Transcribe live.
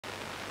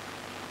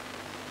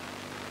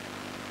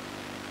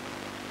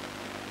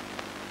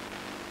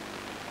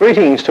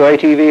Greetings to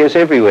ATVers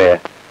everywhere.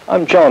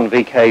 I'm John,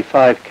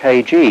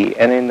 VK5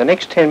 and in the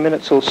next 10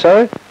 minutes or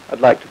so I'd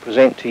like to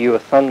present to you a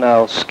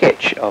thumbnail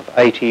sketch of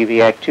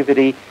ATV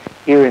activity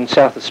here in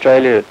South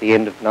Australia at the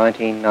end of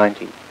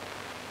 1990.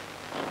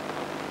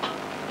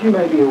 As you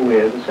may be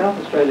aware, the South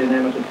Australian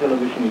Amateur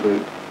Television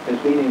Group has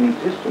been in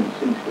existence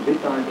since the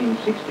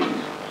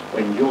mid-1960s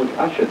when George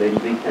Usher, then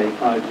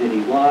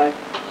VK5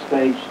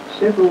 staged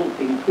several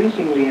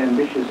increasingly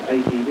ambitious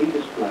ATV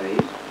displays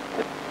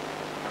at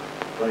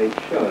the trade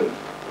show.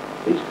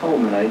 This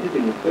culminated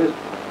in the first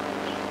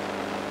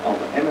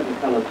of amateur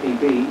colour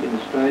TV in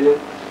Australia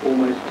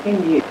almost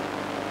 10 years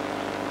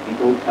the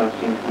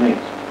broadcasting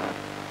commenced.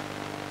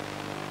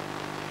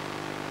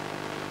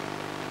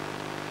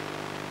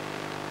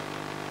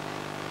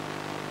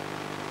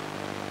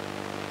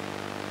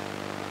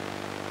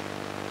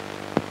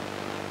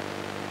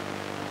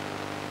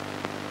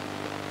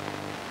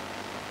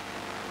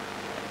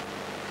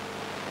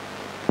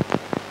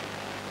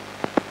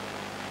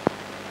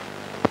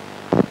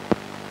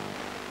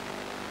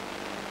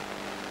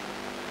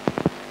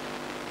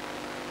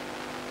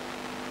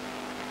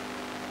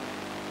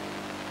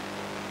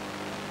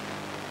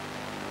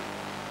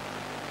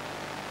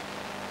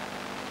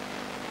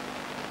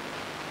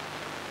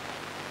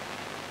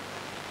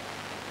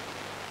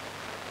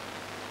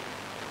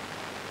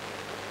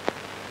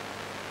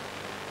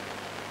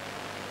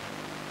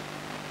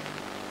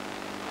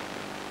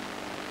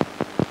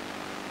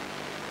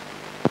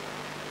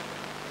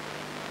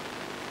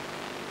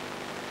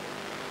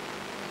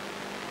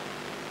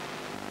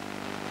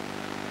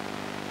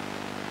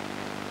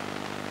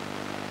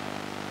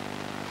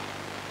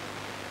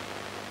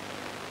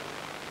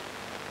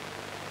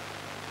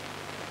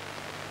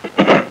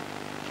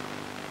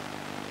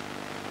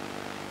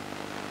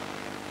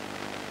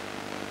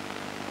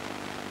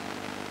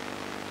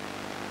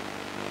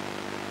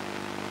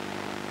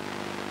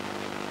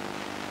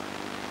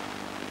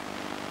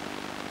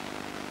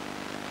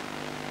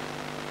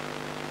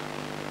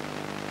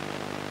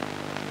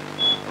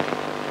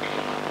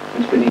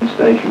 Spinning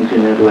stations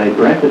in Adelaide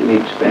rapidly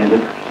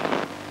expanded.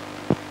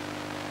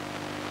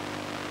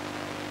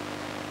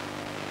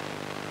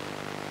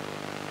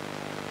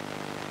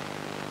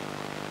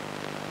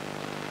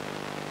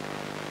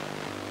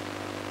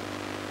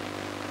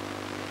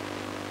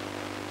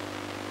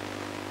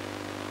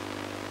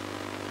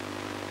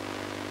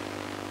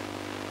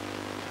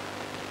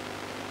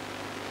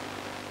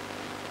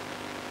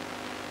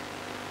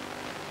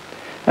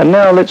 And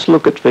now let's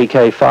look at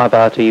VK5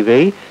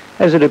 RTV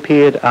as it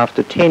appeared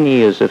after 10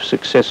 years of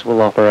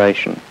successful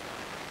operation.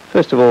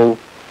 First of all,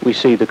 we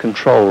see the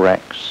control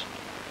racks.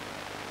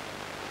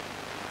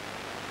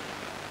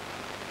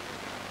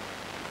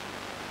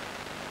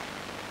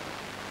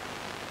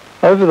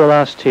 Over the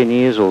last 10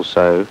 years or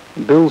so,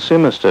 Bill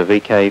Simister,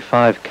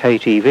 VK5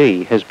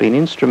 KTV, has been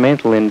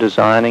instrumental in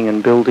designing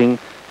and building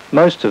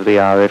most of the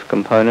RF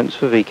components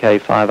for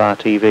VK5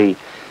 RTV,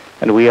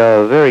 and we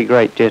owe a very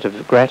great debt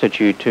of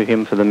gratitude to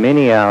him for the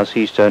many hours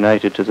he's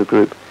donated to the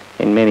group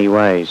in many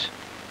ways.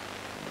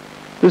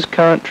 This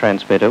current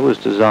transmitter was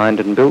designed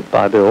and built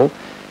by Bill,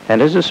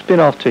 and as a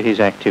spin-off to his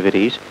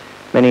activities,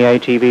 many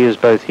ATVers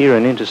both here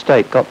and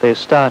interstate got their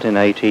start in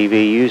ATV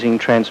using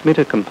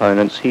transmitter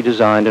components he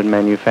designed and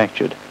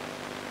manufactured.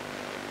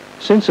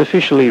 Since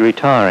officially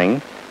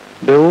retiring,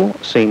 Bill,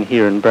 seen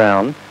here in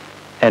brown,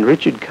 and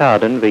Richard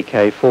Carden,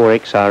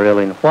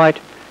 VK4XRL in white,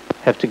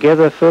 have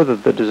together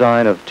furthered the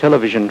design of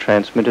television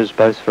transmitters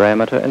both for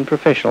amateur and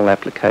professional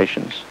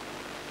applications.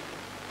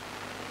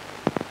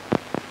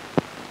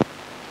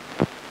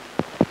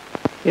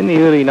 In the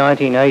early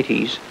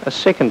 1980s, a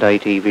second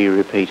ATV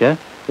repeater,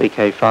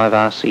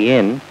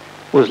 VK5RCN,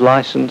 was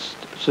licensed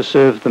to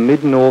serve the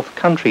mid-north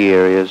country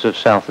areas of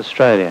South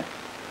Australia.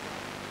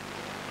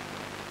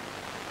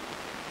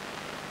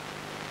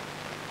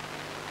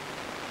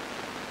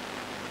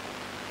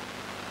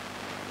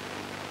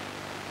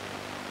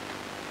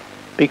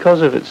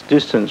 Because of its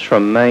distance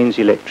from mains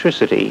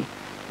electricity,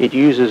 it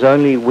uses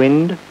only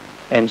wind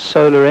and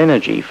solar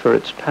energy for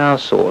its power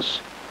source,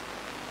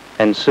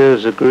 and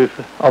serves a group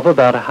of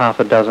about half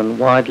a dozen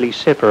widely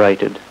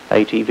separated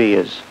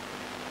ATVers.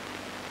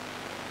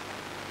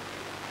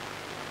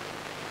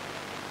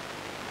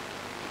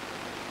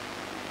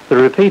 The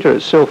repeater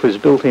itself is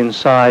built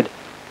inside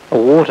a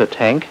water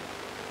tank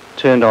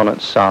turned on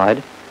its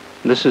side.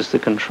 This is the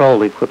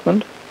control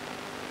equipment.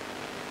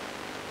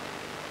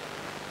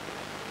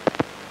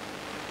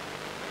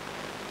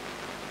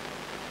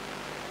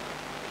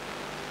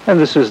 And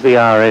this is the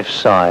RF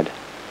side,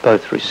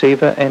 both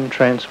receiver and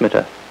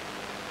transmitter.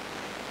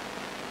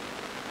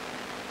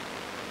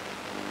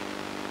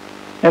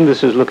 And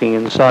this is looking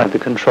inside the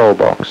control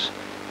box.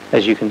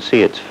 As you can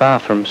see, it's far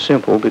from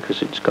simple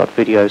because it's got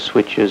video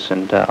switches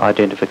and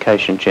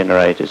identification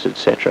generators,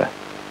 etc.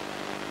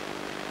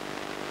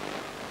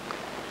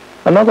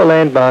 Another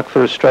landmark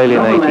for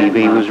Australian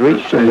ATV was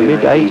reached in the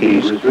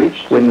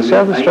mid-80s when the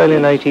South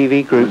Australian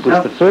ATV Group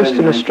was the first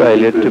in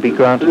Australia to be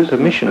granted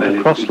permission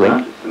to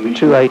cross-link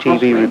two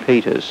ATV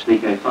repeaters.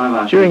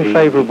 During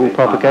favourable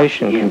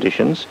propagation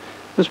conditions,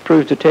 this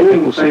proved a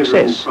technical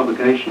success.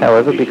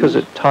 However, because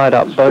it tied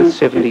up both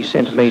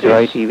 70cm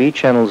ATV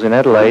channels in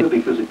Adelaide,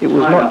 it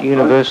was not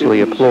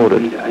universally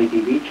applauded.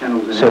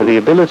 So the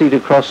ability to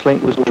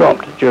cross-link was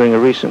dropped during a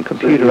recent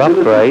computer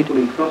upgrade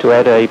to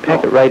add a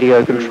packet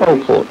radio control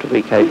port to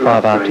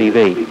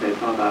VK5RTV.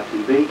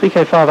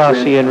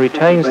 VK5RCN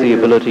retains the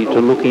ability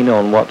to look in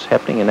on what's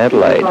happening in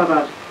Adelaide,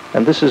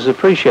 and this is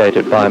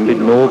appreciated by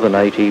mid-northern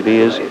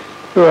ATVers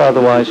who are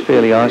otherwise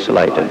fairly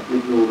isolated.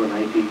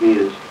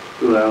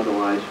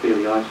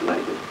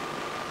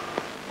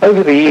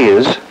 Over the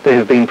years, there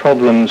have been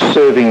problems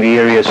serving the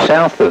area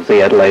south of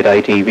the Adelaide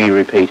ATV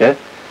repeater,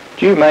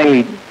 due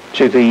mainly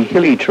to the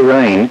hilly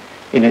terrain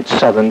in its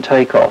southern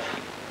takeoff.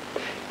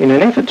 In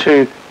an effort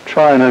to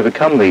try and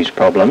overcome these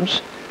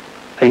problems,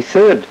 a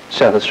third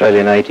South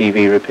Australian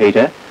ATV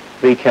repeater,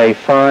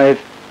 VK5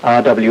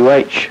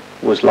 RWH,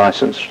 was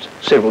licensed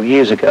several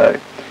years ago.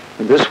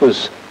 This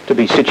was to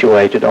be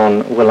situated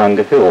on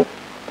Willunga Hill.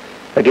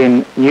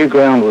 Again, new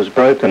ground was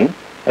broken,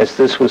 as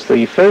this was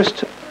the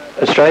first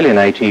Australian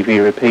ATV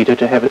repeater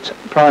to have its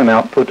prime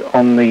output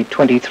on the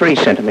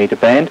 23cm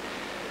band,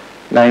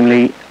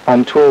 namely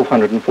on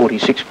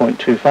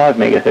 1246.25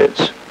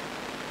 MHz.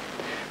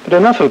 But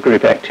enough of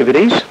group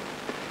activities.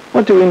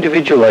 What do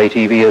individual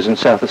ATVers in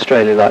South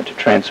Australia like to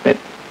transmit?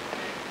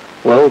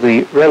 Well,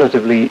 the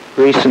relatively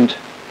recent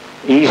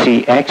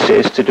easy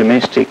access to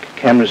domestic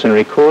cameras and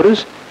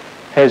recorders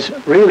has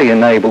really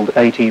enabled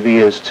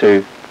ATVers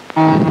to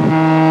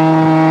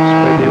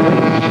spread their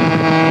wings.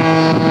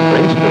 For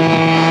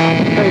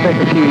instance, going back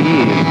a few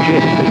years,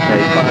 Jet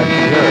VK5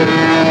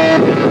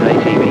 had an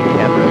ATV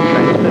camera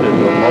transmitted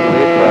to a model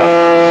aircraft.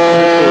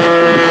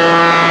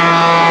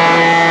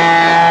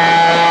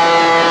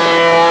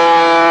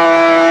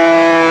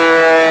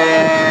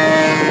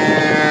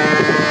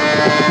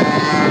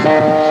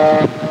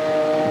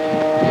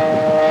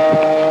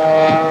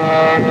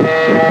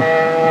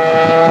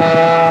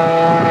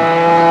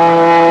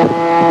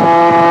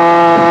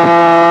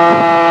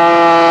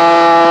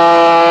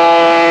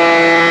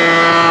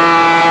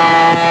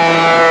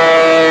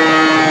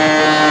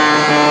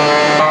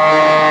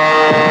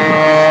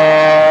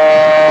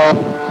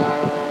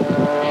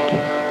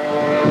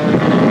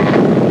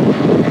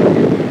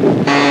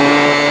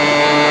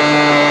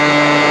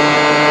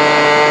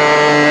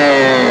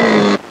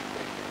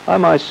 I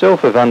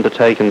myself have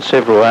undertaken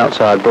several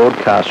outside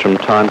broadcasts from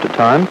time to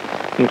time,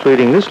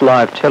 including this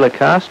live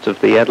telecast of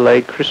the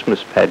Adelaide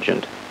Christmas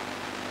pageant.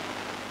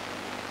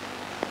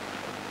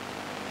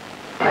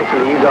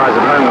 Actually, you guys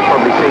at home are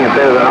probably seeing it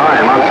better than I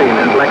am. I'm seeing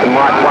it in black and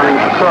white, 1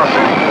 inch across.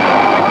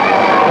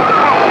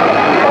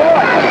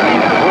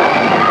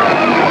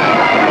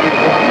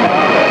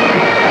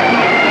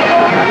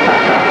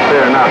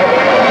 Fair enough.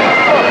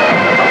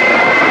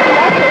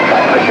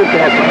 I should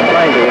perhaps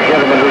explain to the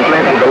gentleman who's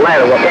lent me the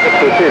ladder what this is.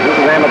 This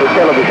is amateur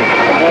television.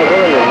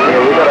 Yeah,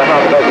 we've got a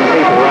half dozen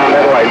people around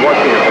Adelaide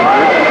watching at the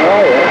moment.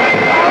 Oh, yeah.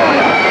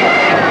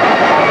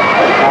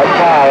 Our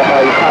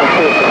car, you can't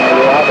see it from where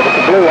you are, but it's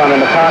a blue one in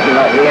the parking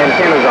lot with the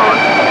antennas on.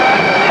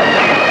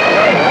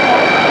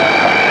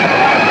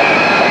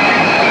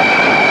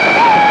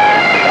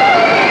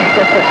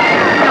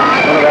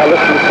 One of our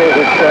listeners says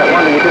it's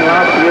wonder you didn't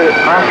ask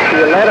for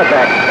your ladder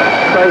back.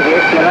 Crazy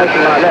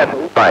explanation like that.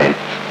 Right.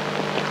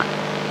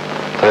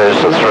 There's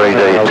the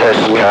 3D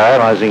test card,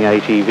 rising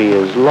ATV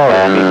is Laurie,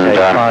 and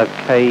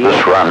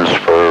this runs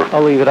for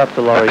I'll leave it up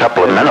to Laurie a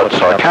couple of minutes.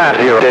 I can't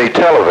hear the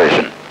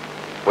television.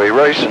 We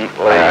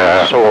recently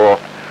saw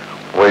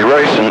a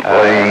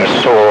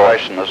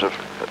demonstration as a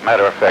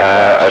matter of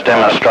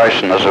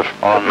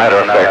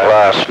fact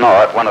last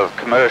night. One of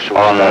the commercial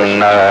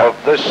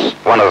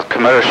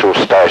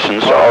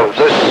stations of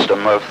this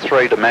system of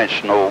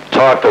three-dimensional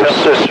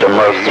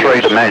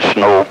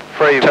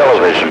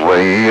television.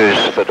 We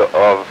use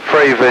of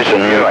free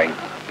vision viewing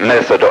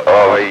method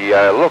of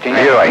looking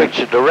at the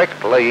picture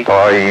directly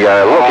on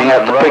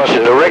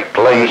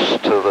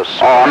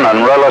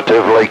and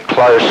relatively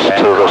close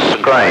to the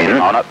screen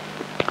on it,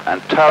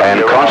 and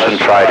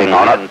concentrating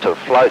on it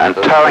and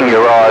towing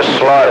your eyes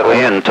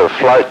slightly in to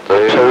float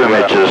the two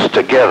images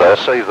together.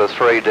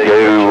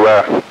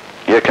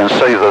 You can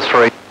see the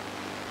 3D.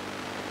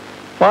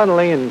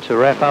 Finally, and to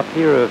wrap up,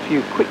 here are a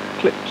few quick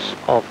clips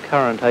of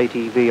current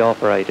ATV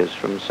operators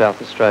from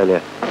South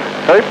Australia.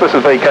 This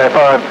is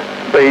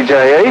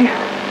VK5BJE,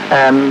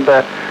 and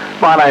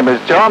my name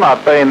is John.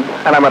 I've been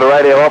an amateur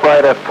radio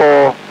operator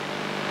for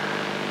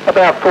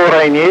about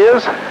 14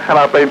 years, and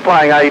I've been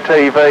playing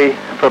ATV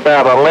for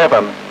about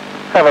 11.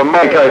 Have a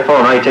VK5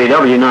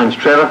 ATW, name's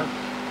Trevor.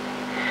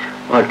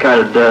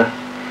 Located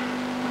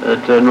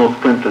at North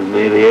Plimpton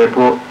near the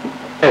airport.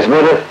 As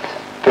with it,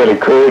 fairly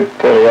crude,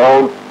 fairly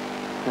old.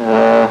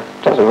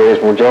 Does a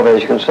reasonable job, as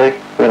you can see.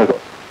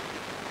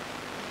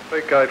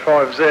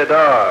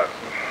 VK5ZR.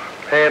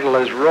 Handle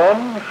is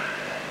Ron.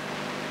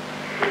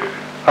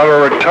 I'm a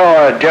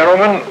retired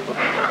gentleman,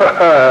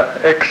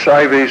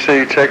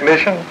 ex-ABC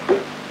technician.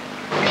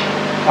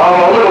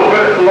 I'm a little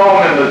bit long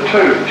in the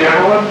tooth,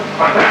 gentlemen.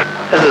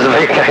 This is a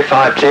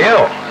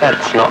VK5GL.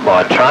 That's not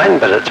my train,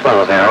 but it's one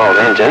of our old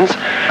engines.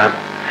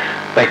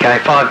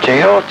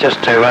 VK5GL,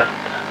 just to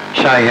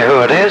show you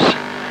who it is,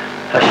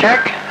 a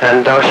shack,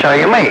 and I'll show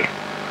you me.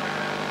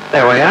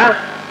 There we are.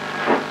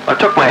 I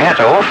took my hat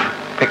off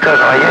because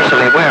I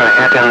usually wear a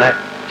hat in that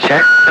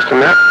shack. Just a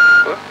minute.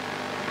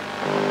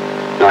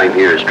 Name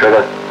here is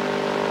Trevor.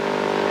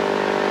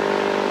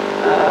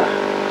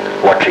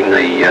 Watching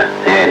the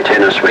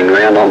antenna swing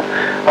round.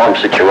 I'm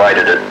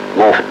situated at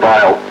Morford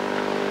Vale,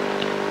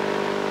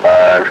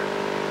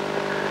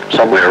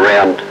 somewhere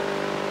around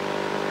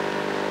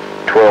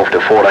 12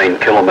 to 14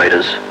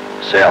 kilometres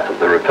south of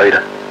the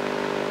repeater,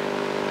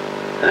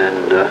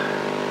 and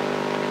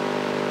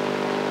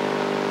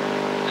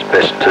it's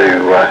best to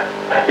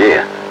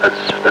yeah,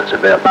 that's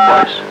about the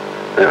place.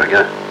 There we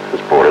go.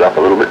 Let's brought it up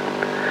a little bit.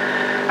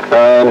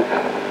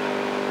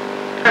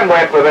 He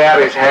went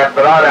without his hat,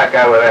 but I don't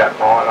go without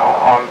mine.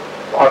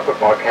 I put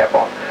my cap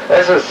on.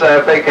 This is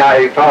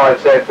VK5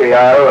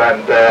 ZBO,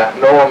 and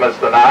Norm is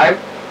the name.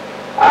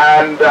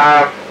 And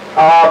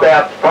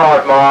about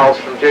 5 miles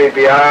from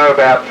GBO,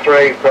 about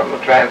 3 from the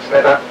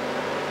transmitter,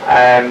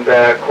 and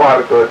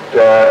quite a good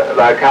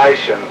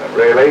location,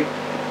 really.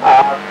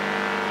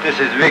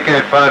 This is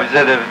VK5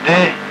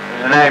 ZFD.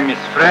 The name is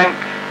Frank.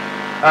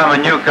 I'm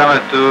a newcomer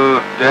to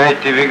the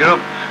ATV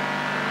group.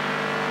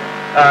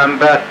 I'm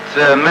but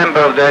a member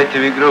of the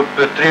ATV group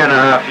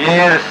 3.5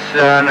 years,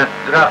 and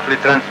roughly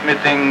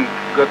transmitting,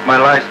 got my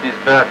license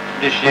back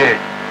this year.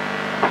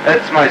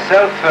 That's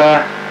myself.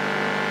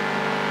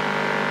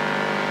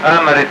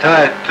 I'm a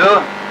retired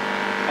too.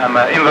 I'm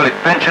an invalid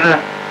pensioner,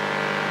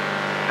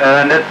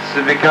 and that's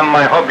become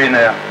my hobby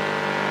now.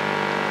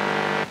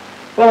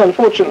 Well,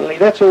 unfortunately,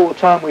 that's all the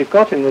time we've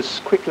got in this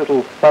quick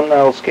little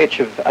thumbnail sketch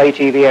of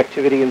ATV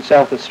activity in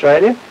South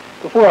Australia.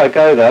 Before I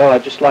go, though,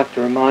 I'd just like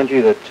to remind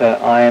you that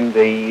I am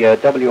the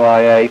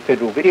WIA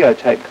Federal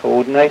Videotape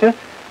Coordinator,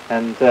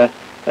 and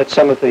that's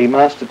some of the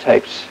master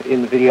tapes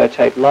in the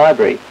videotape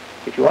library.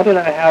 If you want to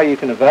know how you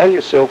can avail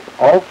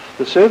yourself of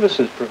the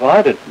services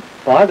provided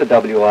by the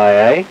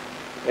WIA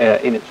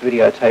in its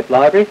videotape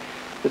library,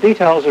 the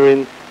details are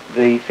in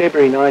the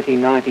February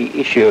 1990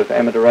 issue of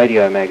Amateur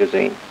Radio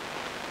magazine.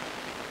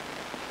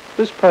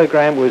 This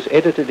program was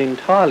edited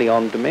entirely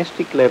on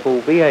domestic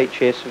level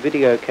VHS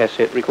video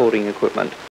cassette recording equipment.